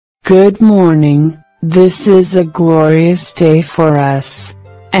Good morning, this is a glorious day for us.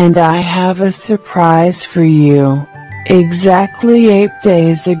 And I have a surprise for you. Exactly 8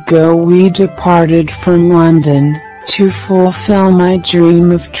 days ago we departed from London, to fulfill my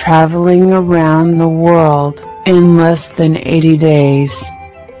dream of traveling around the world, in less than 80 days.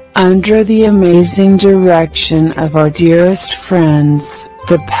 Under the amazing direction of our dearest friends,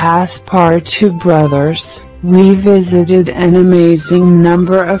 the Passepartout brothers, we visited an amazing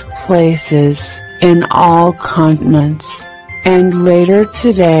number of places, in all continents. And later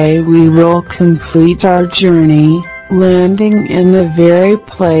today we will complete our journey, landing in the very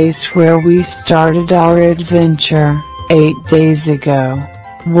place where we started our adventure, 8 days ago.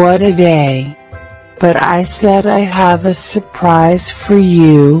 What a day! But I said I have a surprise for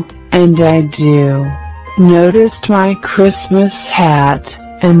you, and I do. Noticed my Christmas hat,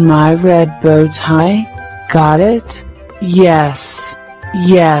 and my red bow tie? Got it? Yes.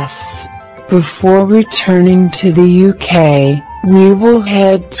 Yes. Before returning to the UK, we will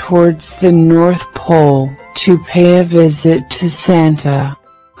head towards the North Pole, to pay a visit to Santa.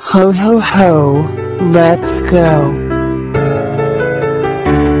 Ho ho ho, let's go.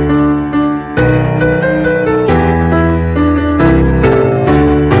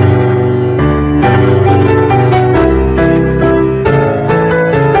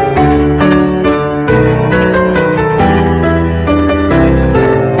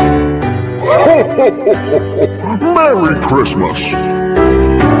 Merry Christmas!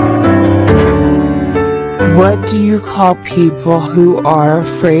 What do you call people who are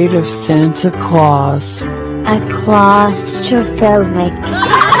afraid of Santa Claus? A claustrophobic.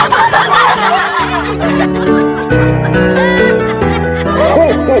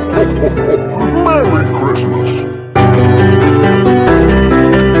 Merry Christmas!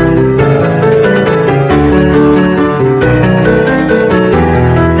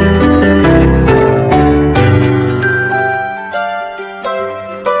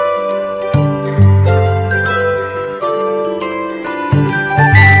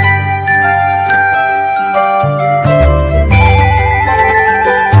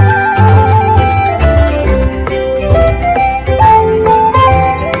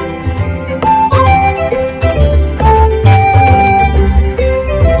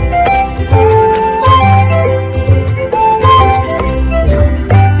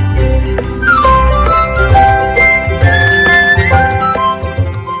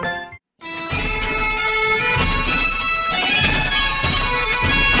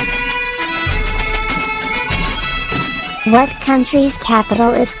 What country's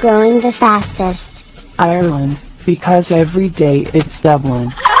capital is growing the fastest? Ireland, because every day it's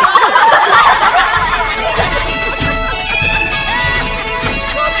Dublin.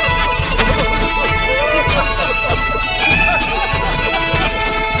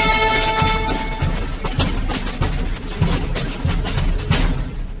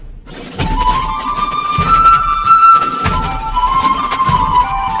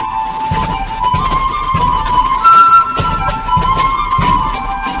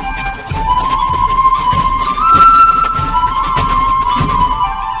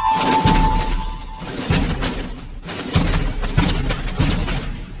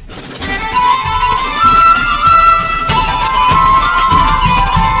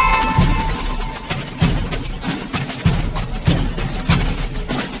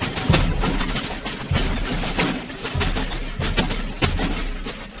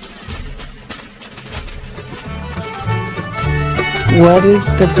 What is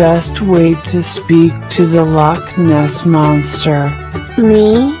the best way to speak to the Loch Ness Monster?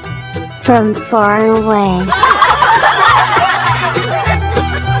 Me? From far away.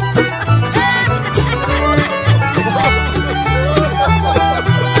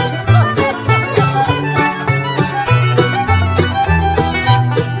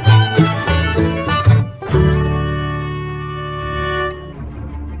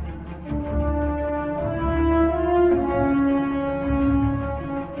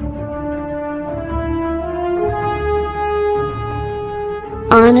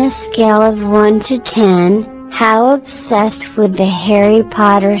 On a scale of 1 to 10, how obsessed with the Harry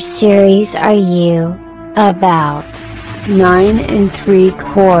Potter series are you? About 9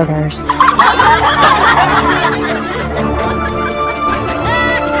 3/4.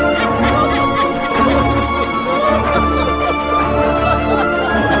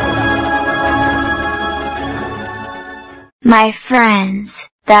 My friends,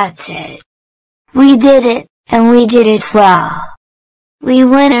 that's it. We did it, and we did it well. We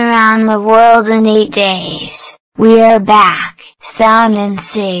went around the world in 8 days. We are back, sound and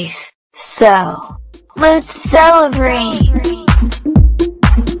safe. So, let's celebrate!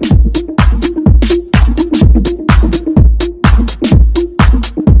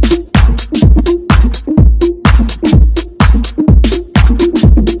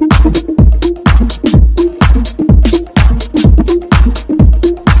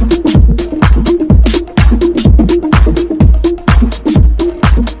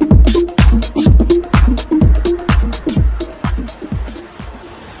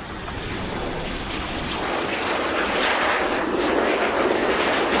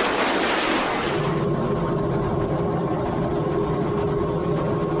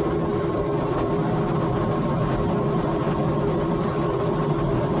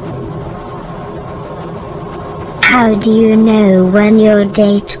 How do you know when your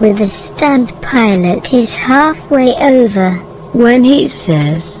date with a stunt pilot is halfway over? When he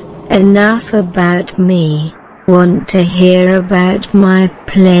says, "Enough about me, want to hear about my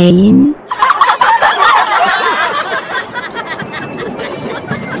plane?"